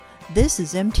This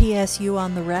is MTSU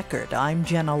on the Record. I'm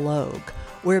Jenna Logue.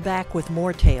 We're back with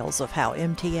more tales of how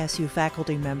MTSU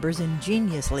faculty members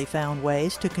ingeniously found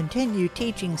ways to continue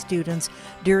teaching students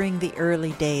during the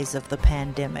early days of the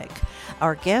pandemic.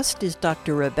 Our guest is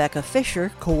Dr. Rebecca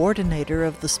Fisher, coordinator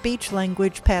of the Speech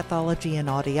Language Pathology and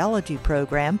Audiology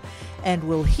program, and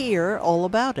we'll hear all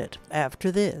about it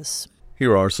after this.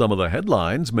 Here are some of the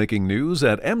headlines making news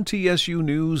at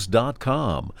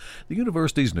mtsunews.com, the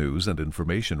university's news and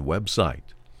information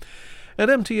website. An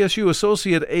MTSU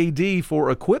Associate AD for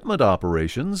Equipment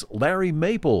Operations, Larry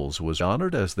Maples, was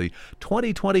honored as the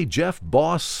 2020 Jeff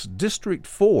Boss District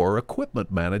 4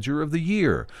 Equipment Manager of the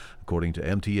Year, according to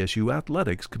MTSU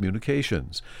Athletics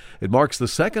Communications. It marks the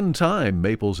second time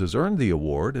Maples has earned the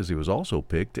award, as he was also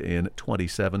picked in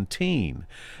 2017.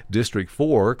 District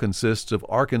 4 consists of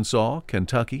Arkansas,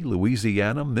 Kentucky,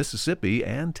 Louisiana, Mississippi,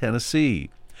 and Tennessee.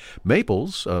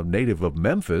 Maples, a native of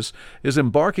Memphis, is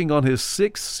embarking on his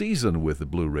sixth season with the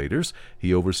Blue Raiders.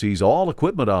 He oversees all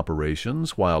equipment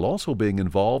operations while also being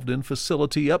involved in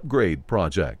facility upgrade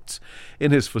projects. In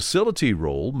his facility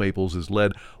role, Maples has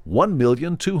led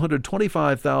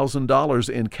 $1,225,000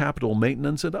 in capital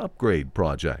maintenance and upgrade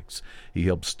projects. He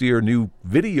helped steer new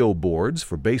video boards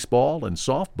for baseball and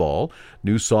softball,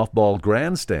 new softball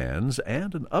grandstands,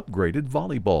 and an upgraded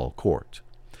volleyball court.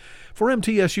 For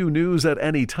MTSU News at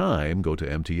any time, go to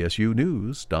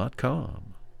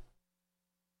mtsunews.com.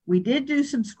 We did do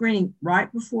some screening right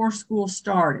before school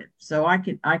started, so I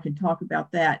can talk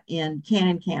about that in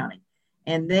Cannon County.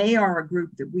 And they are a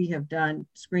group that we have done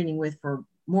screening with for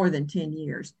more than 10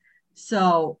 years.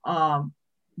 So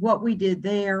what we did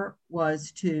there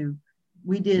was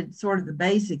we did sort of the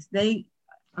basics. In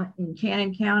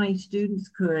Cannon County, students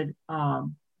could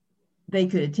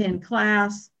attend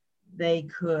class. They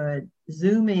could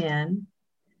Zoom in,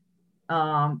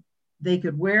 they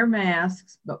could wear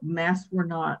masks, but masks were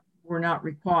not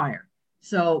required.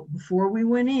 So before we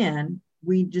went in,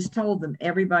 we just told them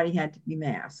everybody had to be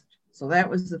masked. So that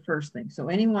was the first thing. So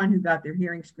anyone who got their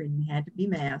hearing screening had to be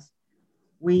masked.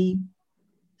 We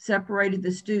separated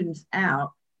the students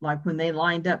out, like when they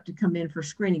lined up to come in for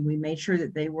screening, we made sure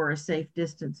that they were a safe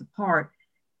distance apart.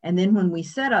 And then when we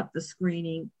set up the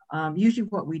screening, usually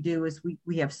what we do is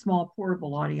we have small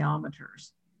portable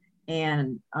audiometers,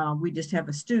 and we just have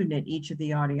a student at each of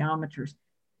the audiometers.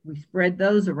 We spread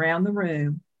those around the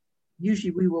room.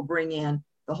 Usually we will bring in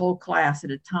the whole class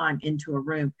at a time into a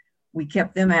room. We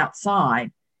kept them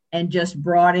outside and just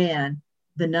brought in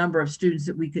the number of students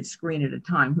that we could screen at a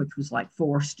time, which was like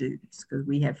 4 students because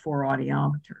we had 4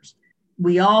 audiometers.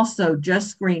 We also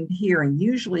just screened hearing.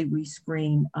 Usually we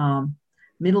screen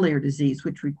middle ear disease,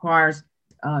 which requires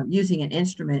using an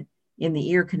instrument in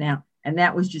the ear canal, and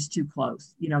that was just too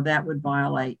close. That would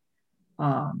violate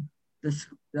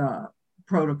the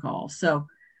protocol. So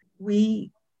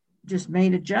we just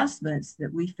made adjustments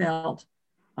that we felt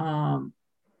went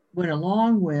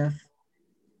along with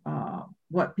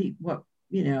what the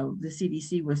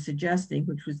CDC was suggesting,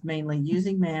 which was mainly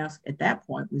using masks. At that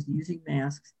point, was using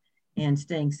masks and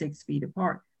staying 6 feet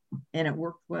apart, and it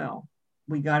worked well.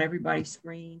 We got everybody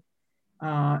screened.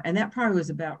 And that probably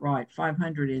was about right.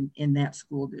 500 in that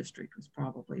school district was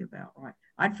probably about right.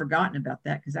 I'd forgotten about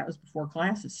that because that was before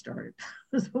classes started.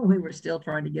 That was when we were still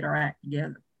trying to get our act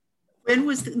together. When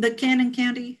was the Cannon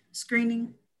County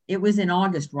screening? It was in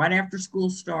August, right after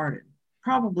school started.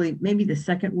 Probably maybe the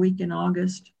second week in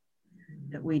August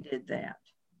that we did that.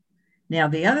 Now,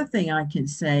 the other thing I can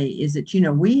say is that,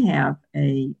 we have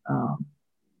a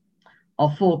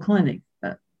full clinic,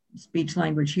 speech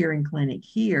language hearing clinic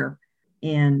here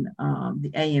in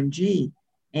the AMG,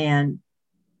 and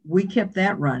we kept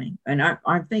that running. And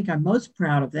I think I'm most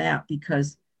proud of that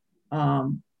because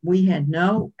we had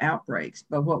no outbreaks.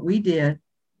 But what we did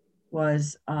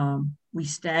was we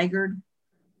staggered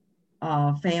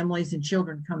families and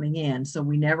children coming in. So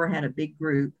we never had a big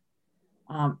group.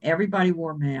 Everybody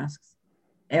wore masks.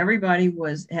 Everybody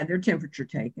had their temperature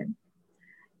taken.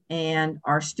 And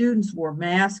our students wore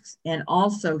masks and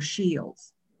also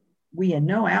shields. We had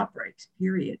no outbreaks,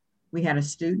 period. We had a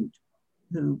student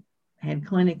who had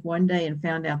clinic one day and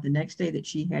found out the next day that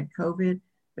she had COVID,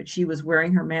 but she was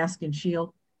wearing her mask and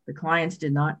shield. The clients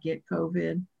did not get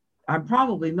COVID. I'm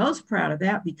probably most proud of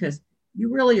that because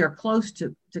you really are close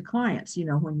to clients,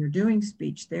 when you're doing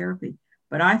speech therapy.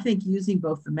 But I think using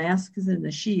both the masks and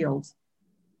the shields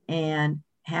and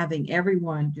having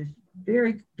everyone just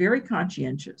very, very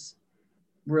conscientious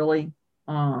really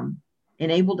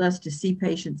enabled us to see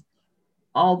patients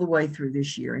all the way through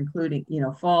this year, including,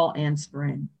 fall and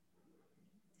spring.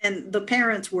 And the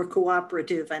parents were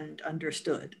cooperative and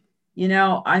understood.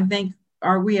 I think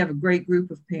we have a great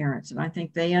group of parents, and I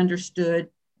think they understood.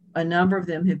 A number of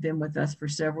them have been with us for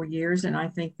several years, and I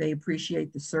think they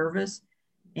appreciate the service.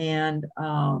 And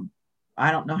I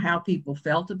don't know how people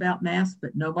felt about masks,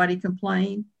 but nobody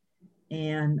complained.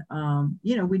 And,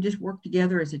 we just worked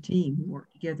together as a team. We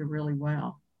worked together really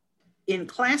well. In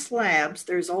class labs,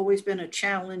 there's always been a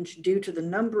challenge due to the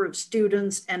number of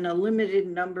students and a limited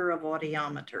number of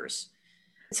audiometers.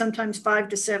 Sometimes 5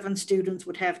 to 7 students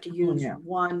would have to use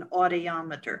one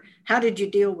audiometer. How did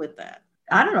you deal with that?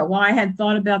 I don't know why I hadn't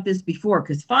thought about this before,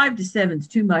 because 5 to 7 is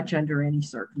too much under any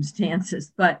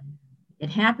circumstances, but it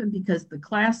happened because the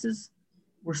classes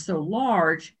were so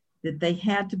large that they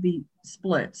had to be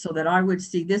split, so that I would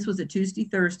see, this was a Tuesday,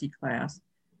 Thursday class.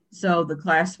 So the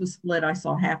class was split. I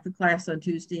saw half the class on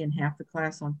Tuesday and half the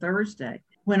class on Thursday.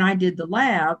 When I did the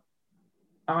lab,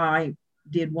 I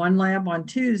did one lab on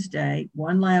Tuesday,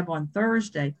 one lab on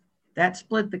Thursday. That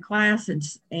split the class.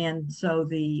 And so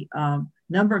the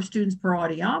number of students per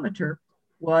audiometer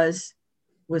was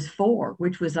 4,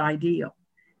 which was ideal.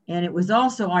 And it was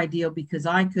also ideal because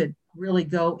I could really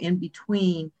go in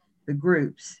between the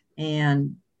groups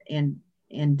and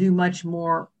do much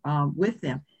more with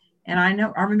them. And I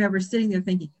remember sitting there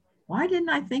thinking, why didn't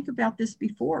I think about this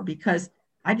before? Because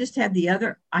I just had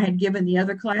I had given the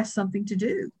other class something to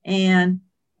do, and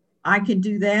I can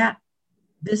do that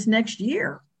this next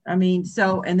year. I mean,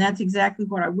 and that's exactly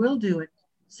what I will do.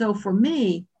 So for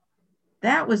me,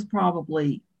 that was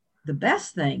probably the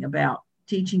best thing about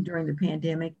teaching during the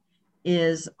pandemic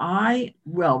is I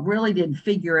really didn't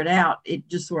figure it out. It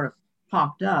just sort of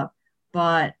popped up,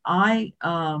 but I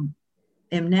am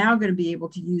now going to be able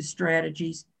to use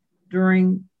strategies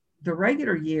during the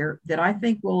regular year that I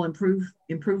think will improve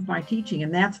my teaching.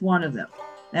 And that's one of them.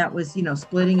 That was,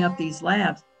 splitting up these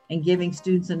labs and giving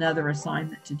students another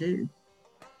assignment to do.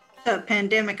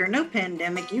 Pandemic or no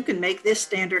pandemic, you can make this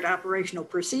standard operational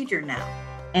procedure now.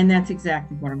 And that's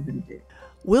exactly what I'm going to do.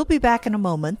 We'll be back in a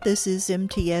moment. This is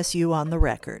MTSU on the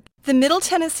Record. The Middle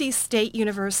Tennessee State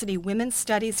University Women's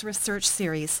Studies Research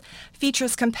Series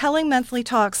features compelling monthly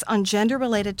talks on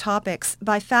gender-related topics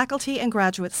by faculty and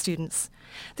graduate students.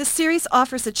 The series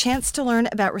offers a chance to learn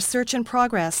about research in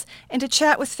progress and to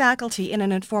chat with faculty in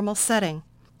an informal setting.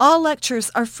 All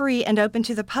lectures are free and open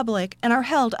to the public and are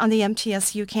held on the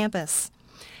MTSU campus.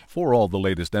 For all the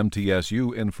latest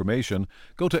MTSU information,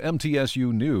 go to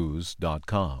mtsunews.com.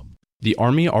 The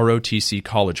Army ROTC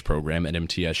College Program at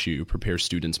MTSU prepares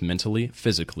students mentally,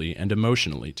 physically, and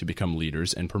emotionally to become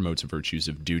leaders and promotes virtues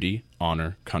of duty,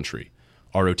 honor, country.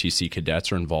 ROTC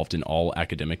cadets are involved in all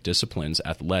academic disciplines,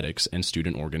 athletics, and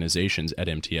student organizations at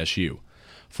MTSU.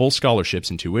 Full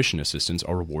scholarships and tuition assistance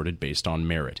are awarded based on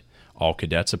merit. All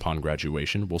cadets upon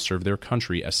graduation will serve their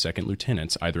country as second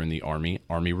lieutenants either in the Army,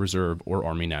 Army Reserve, or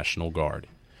Army National Guard.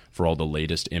 For all the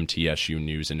latest MTSU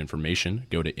news and information,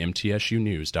 go to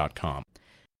mtsunews.com.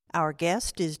 Our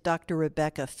guest is Dr.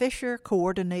 Rebecca Fisher,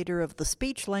 coordinator of the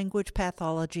Speech Language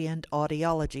Pathology and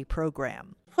Audiology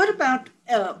program. What about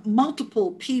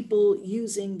multiple people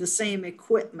using the same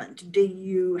equipment? Do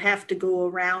you have to go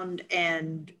around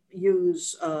and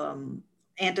use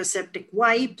antiseptic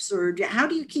wipes, or how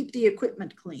do you keep the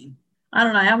equipment clean? I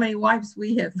don't know how many wipes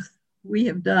we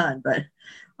have done, but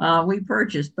we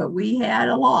purchased, but we had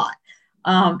a lot.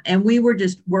 And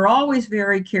we're always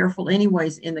very careful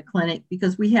anyways in the clinic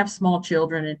because we have small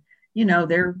children and,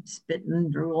 they're spitting,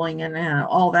 drooling, and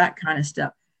all that kind of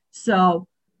stuff. So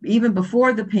even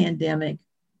before the pandemic,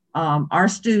 our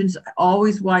students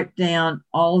always wiped down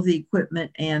all of the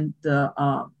equipment and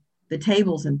the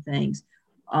tables and things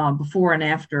before and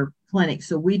after clinic.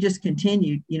 So we just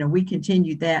continued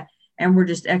that, and we're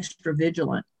just extra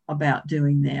vigilant about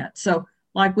doing that. So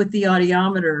like with the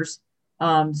audiometers,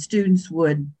 students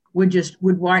would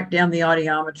wipe down the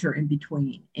audiometer in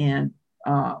between and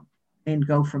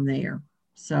go from there.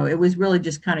 So it was really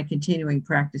just kind of continuing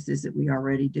practices that we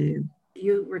already do.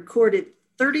 You recorded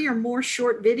 30 or more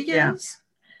short videos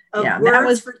of that words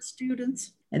was for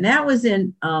students? And that was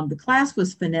in, the class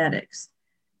was phonetics.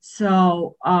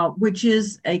 So, which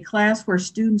is a class where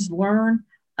students learn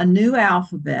a new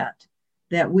alphabet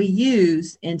that we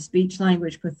use in speech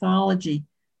language pathology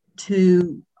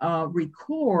to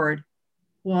record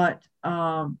what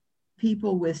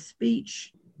people with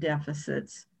speech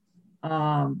deficits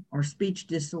or speech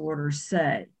disorders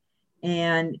say.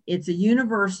 And it's a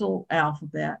universal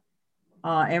alphabet.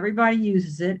 Everybody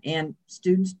uses it, and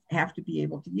students have to be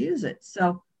able to use it.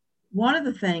 So one of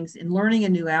the things in learning a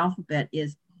new alphabet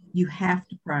is you have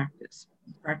to practice.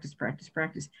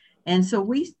 And so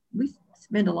we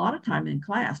spend a lot of time in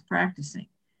class practicing.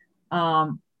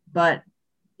 But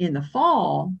in the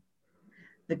fall,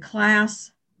 the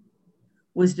class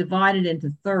was divided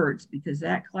into thirds because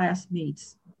that class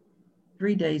meets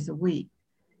 3 days a week,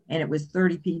 and it was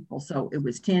 30 people. So it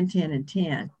was 10, 10, and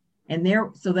 10. And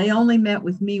so they only met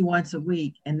with me once a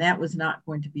week, and that was not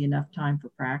going to be enough time for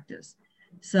practice.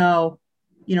 So,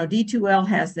 you know, D2L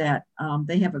has that.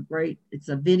 They have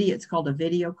it's called a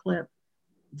video clip.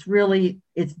 It's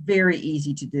very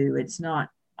easy to do.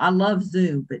 I love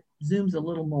Zoom, but Zoom's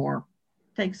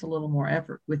takes a little more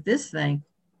effort. With this thing,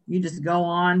 you just go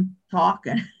on, talk,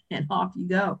 and off you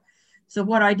go. So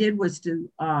what I did was to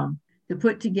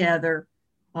put together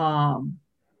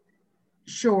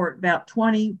short, about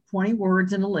 20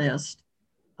 words in a list.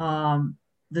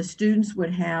 The students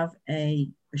would have a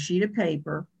sheet of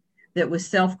paper that was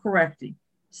self-correcting.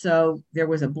 So there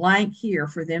was a blank here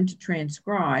for them to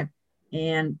transcribe,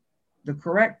 and the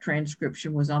correct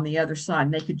transcription was on the other side,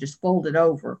 and they could just fold it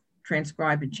over,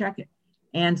 transcribe, and check it.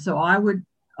 And so I would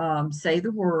say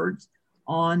the words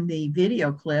on the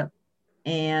video clip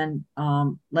and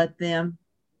let them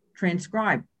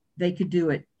transcribe. They could do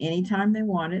it anytime they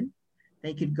wanted.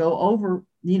 They could go over,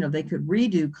 they could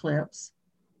redo clips.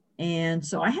 And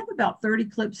so I have about 30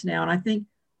 clips now, and I think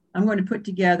I'm going to put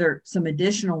together some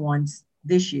additional ones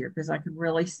this year because I could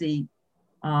really see,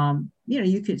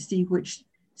 you could see which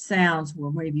sounds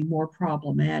were maybe more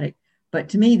problematic. But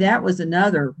to me, that was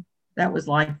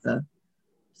like the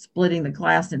splitting the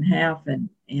class in half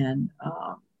and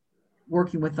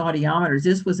working with audiometers.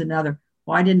 This was another,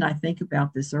 why didn't I think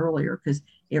about this earlier? Because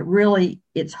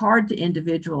it's hard to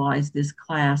individualize this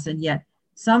class. And yet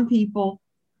some people,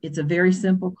 it's a very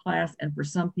simple class. And for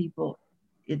some people,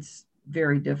 it's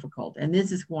very difficult. And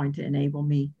this is going to enable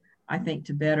me, I think,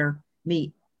 to better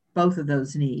meet both of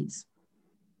those needs.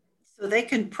 So they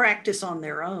can practice on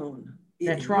their own.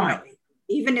 That's right.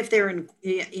 Even if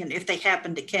if they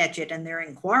happen to catch it and they're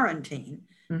in quarantine,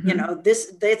 Mm-hmm.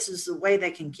 This is the way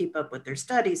they can keep up with their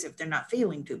studies if they're not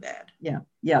feeling too bad. Yeah.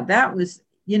 That was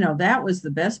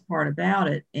the best part about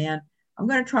it. And I'm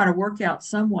going to try to work out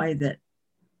some way that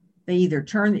they either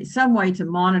some way to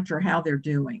monitor how they're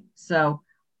doing. So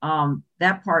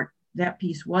that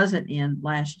piece wasn't in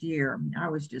last year. I mean, I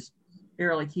was just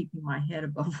barely keeping my head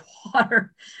above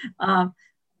water. So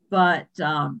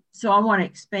I want to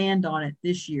expand on it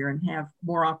this year and have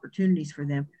more opportunities for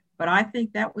them. But I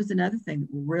think that was another thing that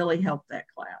really helped that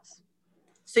class.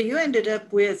 So you ended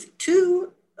up with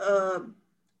 2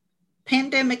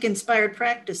 pandemic-inspired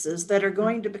practices that are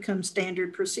going to become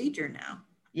standard procedure now.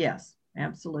 Yes,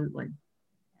 absolutely.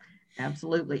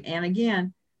 Absolutely. And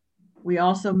again, we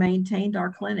also maintained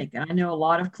our clinic. I know a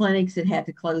lot of clinics that had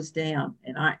to close down,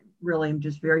 and I really am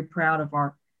just very proud of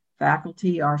our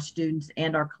faculty, our students,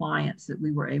 and our clients that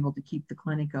we were able to keep the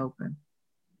clinic open.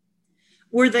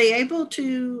 Were they able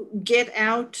to get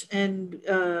out and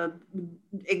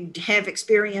have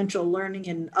experiential learning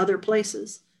in other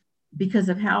places? Because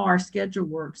of how our schedule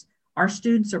works, our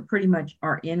students are pretty much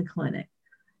in clinic.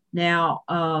 Now,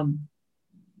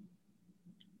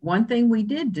 one thing we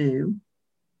did do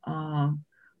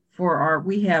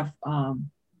we have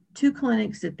 2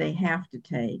 clinics that they have to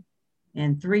take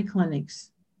and 3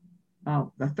 clinics,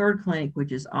 the third clinic,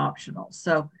 which is optional.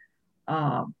 So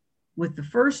with the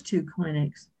first 2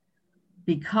 clinics,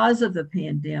 because of the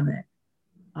pandemic,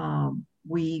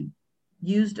 we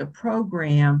used a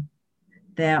program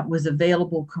that was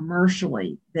available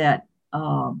commercially that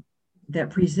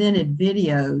presented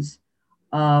videos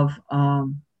of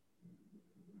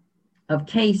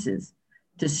cases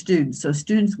to students. So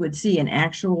students would see an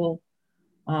actual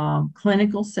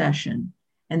clinical session,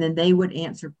 and then they would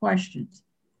answer questions.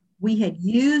 We had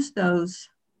used those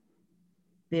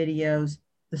videos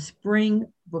the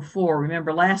spring before.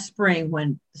 Remember last spring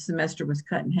when the semester was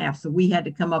cut in half. So we had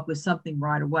to come up with something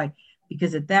right away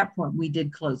because at that point we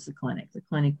did close the clinic. The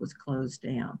clinic was closed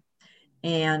down.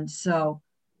 And so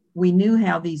we knew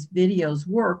how these videos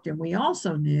worked, and we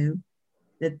also knew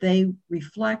that they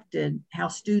reflected how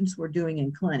students were doing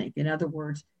in clinic. In other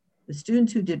words, the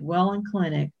students who did well in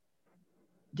clinic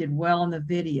did well in the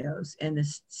videos, and the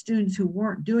students who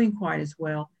weren't doing quite as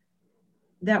well,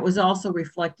 that was also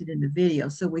reflected in the video.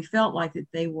 So we felt like that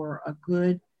they were a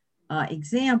good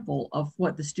example of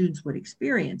what the students would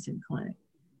experience in clinic.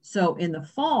 So in the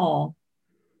fall,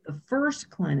 the first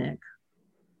clinic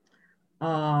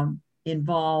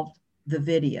involved the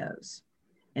videos,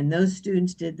 and those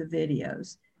students did the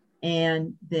videos.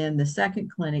 And then the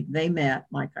second clinic, they met,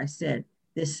 like I said,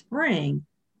 this spring,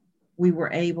 we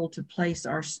were able to place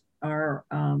some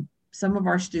of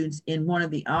our students in one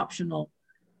of the optional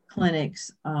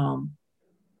clinics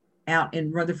out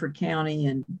in Rutherford County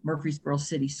and Murfreesboro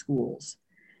City schools.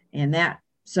 And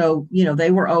so,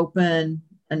 they were open.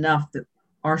 enough that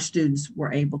our students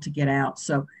were able to get out.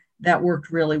 So that worked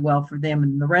really well for them.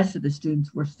 And the rest of the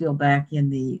students were still back in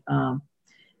the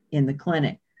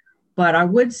clinic. But I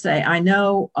would say, I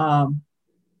know,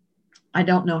 I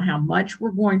don't know how much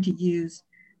we're going to use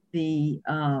the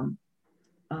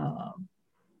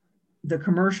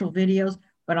commercial videos,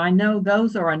 but I know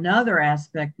those are another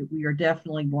aspect that we are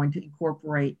definitely going to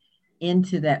incorporate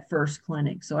into that first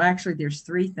clinic. So actually there's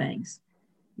three things,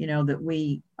 that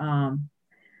we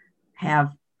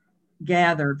have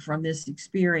gathered from this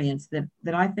experience that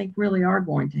I think really are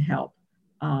going to help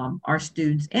our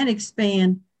students and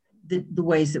expand the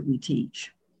ways that we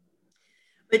teach.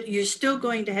 But you're still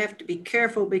going to have to be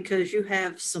careful because you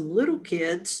have some little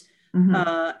kids,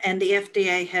 Mm-hmm. And the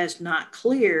FDA has not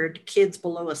cleared kids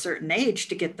below a certain age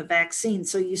to get the vaccine.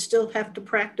 So you still have to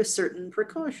practice certain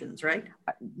precautions, right?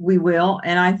 We will.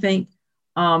 And I think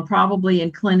probably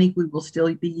in clinic, we will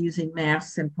still be using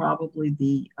masks and probably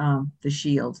the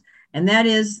shields. And that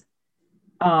is,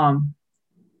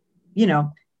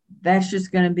 that's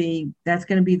just going to be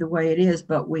the way it is.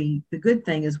 But the good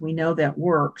thing is we know that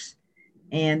works.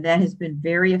 And that has been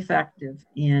very effective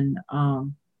in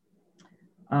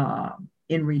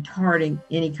retarding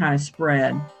any kind of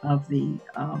spread of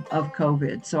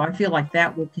COVID. So I feel like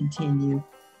that will continue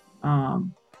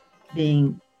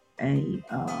being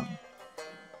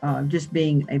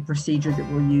being a procedure that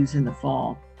we'll use in the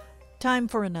fall. Time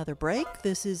for another break.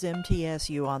 This is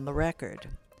MTSU on the Record.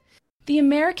 The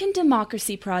American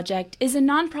Democracy Project is a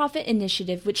nonprofit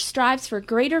initiative which strives for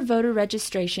greater voter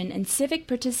registration and civic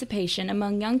participation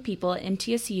among young people at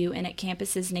MTSU and at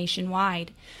campuses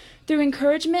nationwide. Through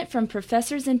encouragement from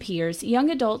professors and peers, young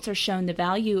adults are shown the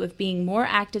value of being more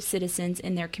active citizens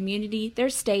in their community, their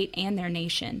state, and their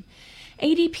nation.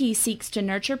 ADP seeks to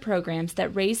nurture programs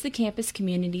that raise the campus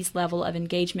community's level of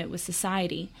engagement with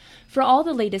society. For all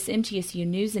the latest MTSU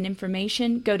news and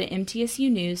information, go to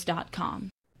mtsunews.com.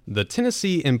 The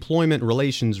Tennessee Employment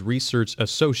Relations Research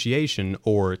Association,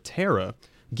 or TARA,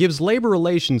 gives labor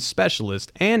relations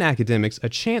specialists and academics a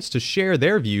chance to share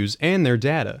their views and their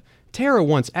data. TARA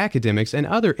wants academics and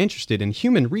others interested in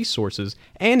human resources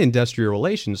and industrial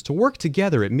relations to work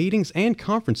together at meetings and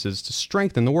conferences to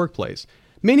strengthen the workplace.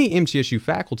 Many MTSU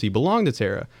faculty belong to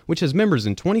TARA, which has members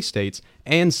in 20 states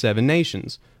and 7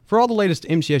 nations. For all the latest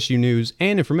MTSU news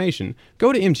and information,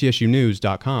 go to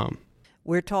mtsunews.com.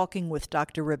 We're talking with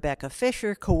Dr. Rebecca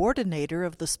Fisher, coordinator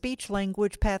of the Speech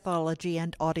Language Pathology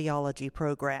and Audiology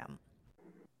program.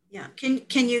 Yeah,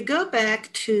 can you go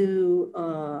back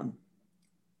to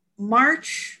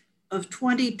March of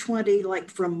 2020, like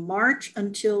from March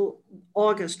until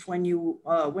August when you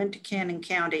went to Cannon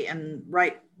County and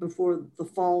right before the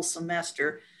fall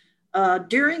semester?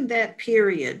 During that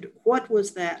period, what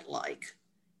was that like?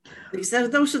 Because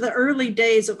those are the early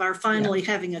days of our finally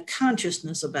having a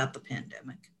consciousness about the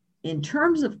pandemic. In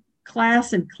terms of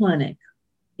class and clinic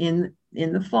in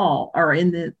the fall or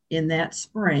in that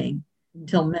spring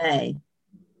till May,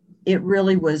 it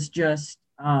really was just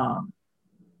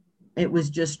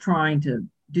trying to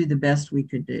do the best we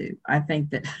could do. I think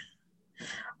that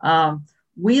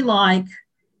we like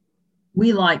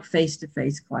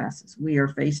face-to-face classes. We are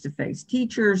face-to-face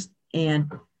teachers,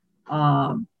 and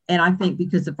I think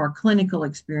because of our clinical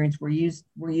experience, we're used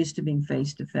to being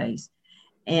face-to-face.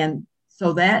 And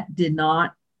so that did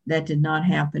not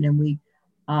happen. And we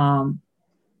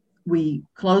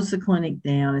closed the clinic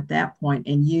down at that point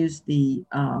and used the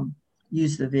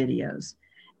videos.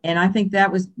 And I think that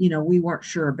was, we weren't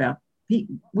sure about,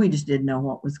 we just didn't know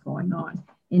what was going on.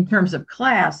 In terms of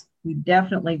class, we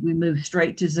moved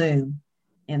straight to Zoom.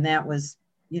 And that was,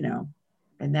 and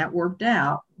that worked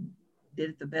out.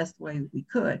 Did it the best way we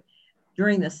could.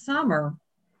 During the summer,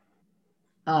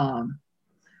 our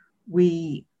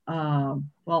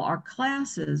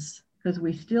classes, because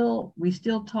we still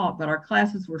taught, but our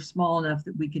classes were small enough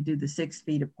that we could do the 6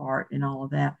 feet apart and all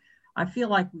of that. I feel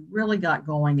like we really got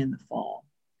going in the fall.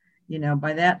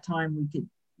 By that time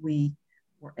we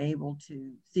were able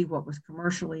to see what was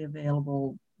commercially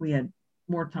available. We had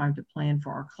more time to plan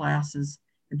for our classes.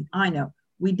 And I know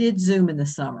we did Zoom in the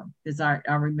summer because I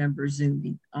remember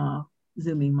Zooming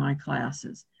my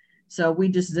classes. So we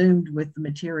just Zoomed with the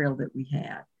material that we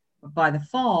had. But by the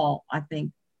fall, I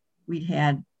think we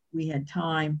had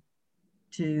time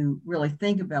to really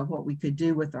think about what we could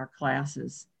do with our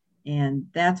classes. And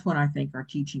that's when I think our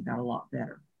teaching got a lot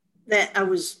better. That I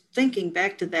was thinking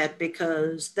back to that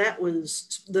because that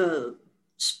was the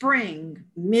spring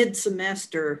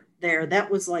mid-semester there. That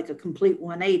was like a complete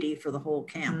 180 for the whole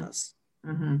campus.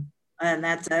 Mm-hmm. And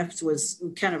that was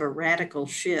kind of a radical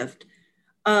shift.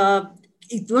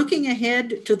 Looking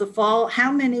ahead to the fall,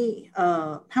 how many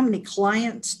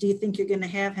clients do you think you're going to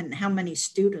have, and how many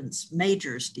students,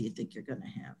 majors, do you think you're going to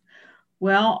have?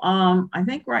 Well, I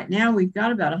think right now we've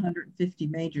got about 150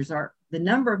 majors. The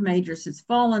number of majors has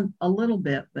fallen a little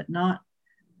bit, but not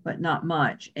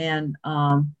much. And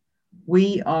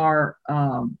we have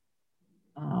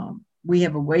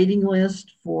a waiting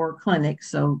list for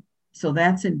clinics, so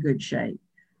that's in good shape.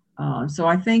 So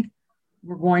I think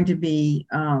we're going to be,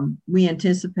 we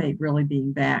anticipate really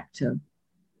being back to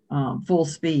full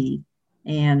speed,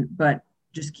 but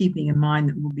just keeping in mind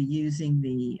that we'll be using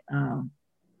the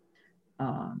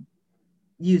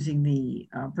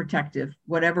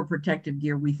whatever protective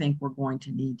gear we think we're going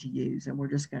to need to use. And we're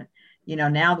just going to,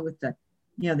 now with the,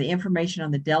 the information on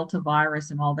the Delta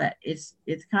virus and all that, it's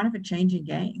kind of a changing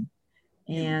game.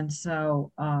 And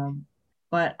so,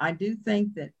 but I do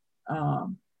think that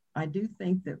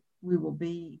we will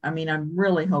be, I'm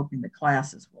really hoping the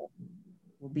classes will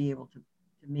be able to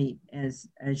meet as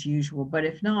usual. But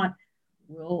if not,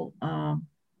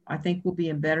 I think we'll be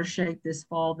in better shape this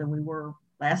fall than we were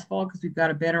last fall, because we've got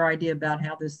a better idea about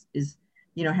how this is,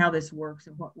 how this works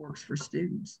and what works for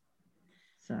students.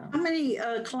 So how many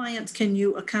clients can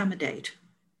you accommodate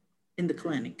in the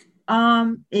clinic?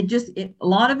 A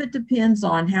lot of it depends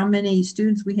on how many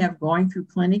students we have going through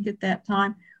clinic at that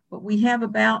time, but we have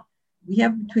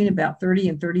between about 30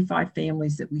 and 35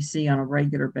 families that we see on a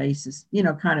regular basis,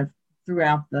 kind of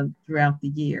throughout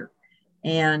the year.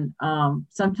 And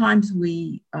sometimes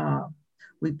we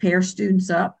pair students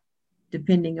up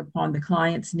depending upon the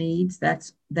client's needs. That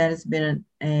has been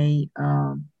a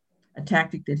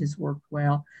tactic that has worked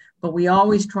well, but we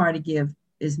always try to give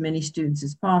as many students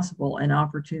as possible an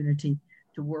opportunity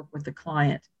to work with the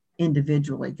client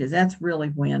individually, because that's really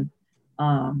when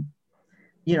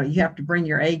you have to bring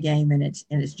your A game, and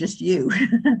it's just you.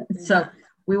 So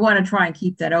we want to try and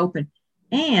keep that open.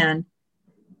 And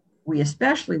we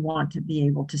especially want to be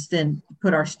able to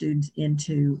put our students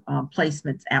into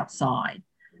placements outside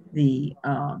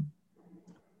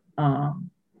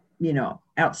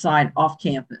outside off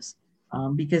campus,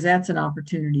 because that's an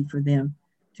opportunity for them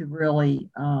to really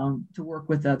to work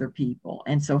with other people.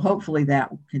 And so hopefully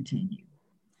that will continue.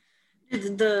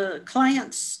 Did the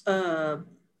clients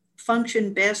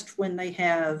function best when they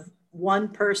have one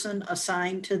person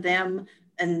assigned to them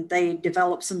and they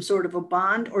develop some sort of a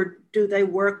bond, or do they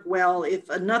work well if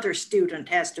another student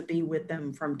has to be with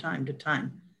them from time to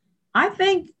time? I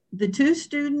think the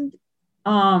team,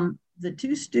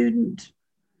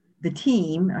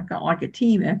 I call it like a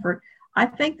team effort, I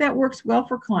think that works well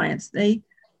for clients. They,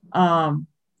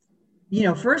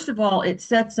 first of all, it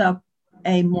sets up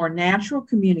a more natural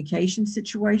communication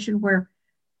situation where,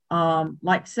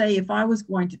 like say, if I was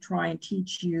going to try and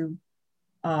teach you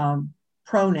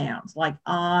pronouns like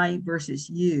I versus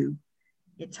you,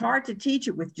 it's hard to teach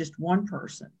it with just one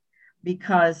person,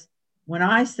 because when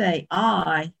I say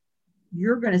I,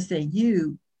 you're going to say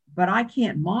you, but I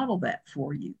can't model that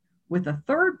for you. With a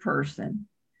third person,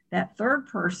 that third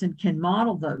person can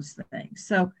model those things.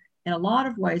 So in a lot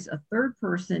of ways, a third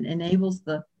person enables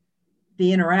the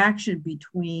interaction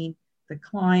between the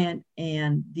client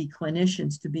and the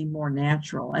clinicians to be more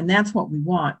natural. And that's what we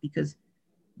want, because,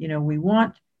 we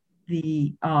want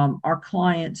our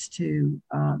clients to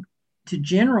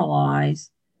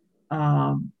generalize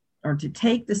or to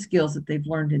take the skills that they've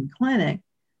learned in clinic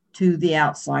to the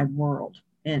outside world.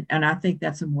 And I think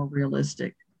that's a more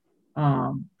realistic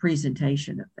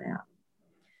presentation of that.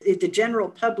 The general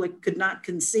public could not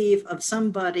conceive of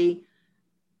somebody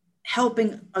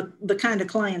helping the kind of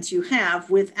clients you have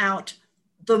without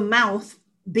the mouth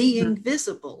being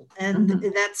visible. And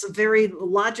that's a very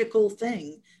logical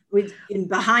thing.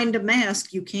 Behind a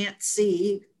mask, you can't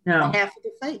see half of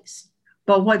the face.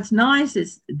 But what's nice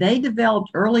is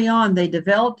early on, they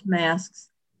developed masks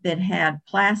that had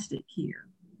plastic here.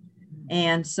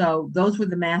 And so those were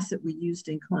the masks that we used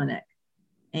in clinic,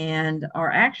 and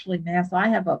are actually masks. I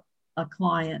have a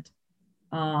client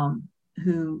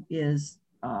who is,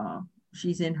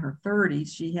 she's in her 30s.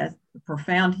 She has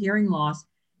profound hearing loss.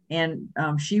 And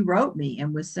she wrote me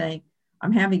and was saying,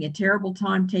 I'm having a terrible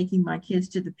time taking my kids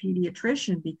to the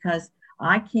pediatrician because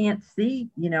I can't see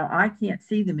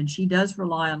them. And she does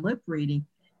rely on lip reading.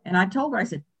 And I told her, I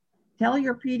said, tell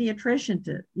your pediatrician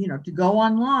to go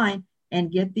online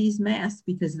and get these masks,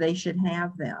 because they should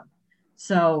have them.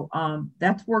 So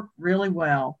that's worked really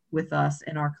well with us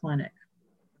in our clinic.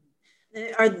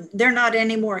 They're not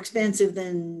any more expensive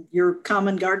than your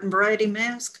common garden variety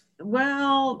mask?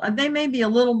 Well, they may be a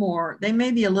little more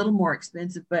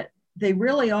expensive, but they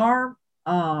really are,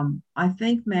 I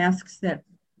think, masks that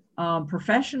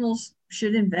professionals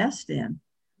should invest in,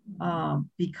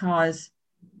 because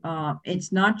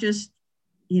it's not just,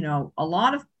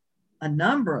 a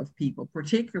number of people,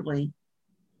 particularly,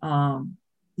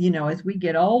 as we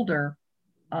get older,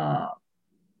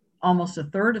 almost a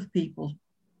third of people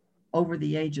over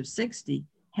the age of 60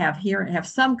 have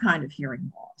some kind of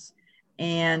hearing loss.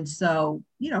 And so,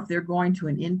 if they're going to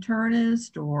an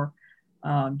internist or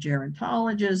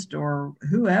gerontologist or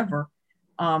whoever,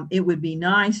 it would be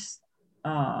nice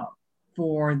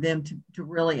for them to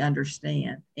really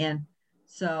understand. And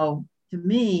so, to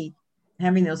me,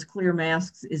 having those clear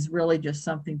masks is really just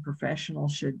something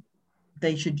professionals should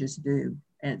just do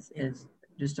as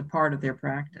just a part of their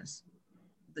practice.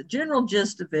 The general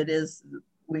gist of it is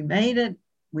we made it.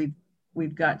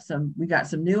 We've got some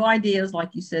new ideas, like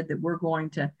you said, that we're going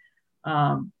to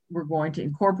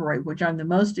incorporate, which I'm the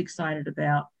most excited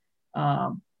about.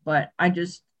 But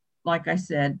like I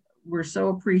said, we're so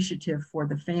appreciative for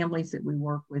the families that we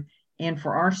work with and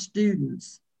for our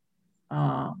students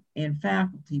and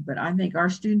faculty. But I think our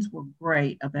students were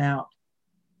great about,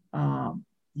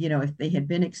 if they had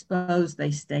been exposed,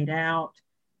 they stayed out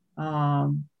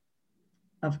of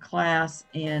class,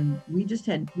 and we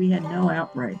had no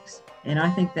outbreaks. And I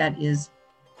think that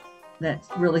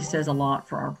really says a lot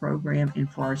for our program and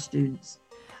for our students.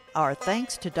 Our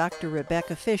thanks to Dr.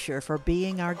 Rebecca Fisher for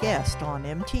being our guest on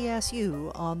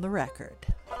MTSU on the Record.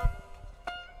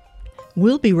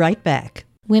 We'll be right back.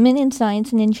 Women in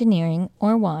Science and Engineering,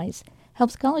 or WISE,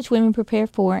 helps college women prepare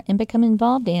for and become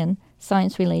involved in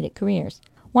science-related careers.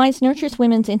 WISE nurtures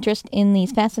women's interest in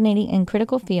these fascinating and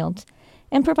critical fields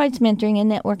and provides mentoring and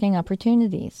networking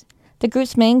opportunities. The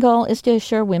group's main goal is to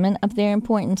assure women of their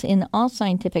importance in all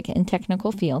scientific and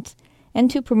technical fields and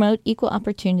to promote equal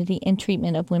opportunity and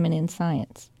treatment of women in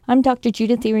science. I'm Dr.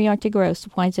 Judith Iriarte-Gross,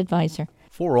 WISE Advisor.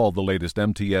 For all the latest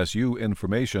MTSU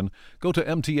information, go to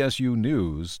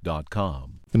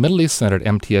mtsunews.com. The Middle East Center at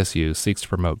MTSU seeks to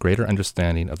promote greater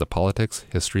understanding of the politics,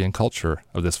 history, and culture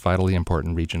of this vitally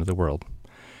important region of the world.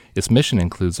 Its mission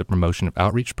includes the promotion of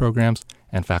outreach programs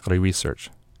and faculty research.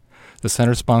 The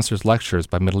center sponsors lectures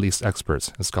by Middle East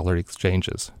experts and scholarly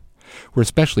exchanges. We're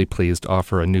especially pleased to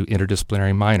offer a new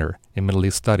interdisciplinary minor in Middle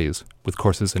East Studies with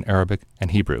courses in Arabic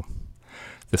and Hebrew.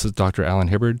 This is Dr. Alan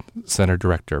Hibbard, Center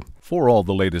Director. For all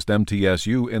the latest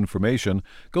MTSU information,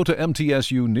 go to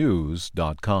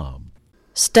mtsunews.com.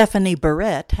 Stephanie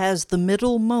Barrett has the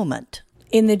middle moment.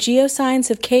 In the Geoscience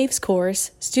of Caves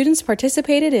course, students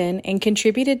participated in and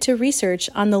contributed to research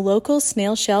on the local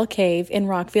snail shell cave in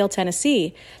Rockville,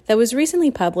 Tennessee, that was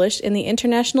recently published in the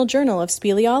International Journal of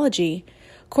Speleology.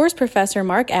 Course professor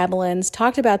Mark Abelins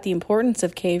talked about the importance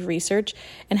of cave research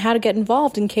and how to get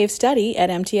involved in cave study at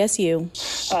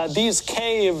MTSU. These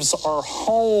caves are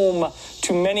home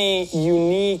to many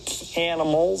unique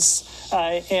animals.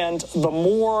 And the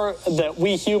more that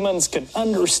we humans can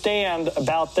understand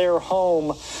about their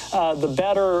home, the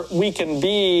better we can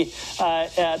be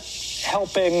at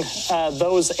helping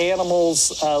those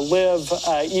animals live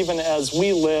even as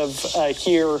we live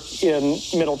here in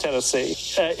Middle Tennessee.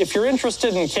 If you're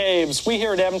interested in caves, we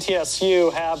here at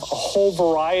MTSU have a whole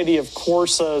variety of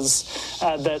courses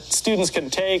that students can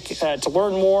take to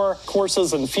learn more,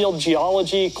 courses in field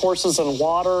geology, courses in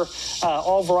water,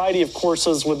 all variety of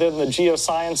courses within the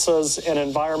geosciences and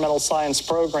environmental science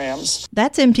programs.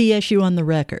 That's MTSU on the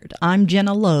Record. I'm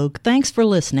Jenna Logue. Thanks for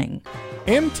listening.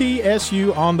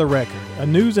 MTSU on the Record, a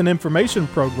news and information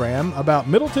program about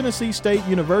Middle Tennessee State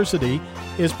University,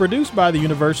 is produced by the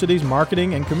university's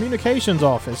Marketing and Communications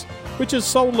Office, which is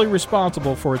solely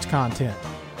responsible for its content.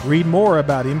 Read more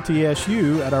about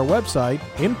MTSU at our website,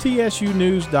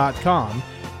 mtsunews.com.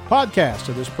 Podcasts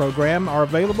of this program are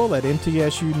available at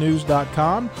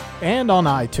mtsunews.com and on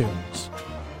iTunes.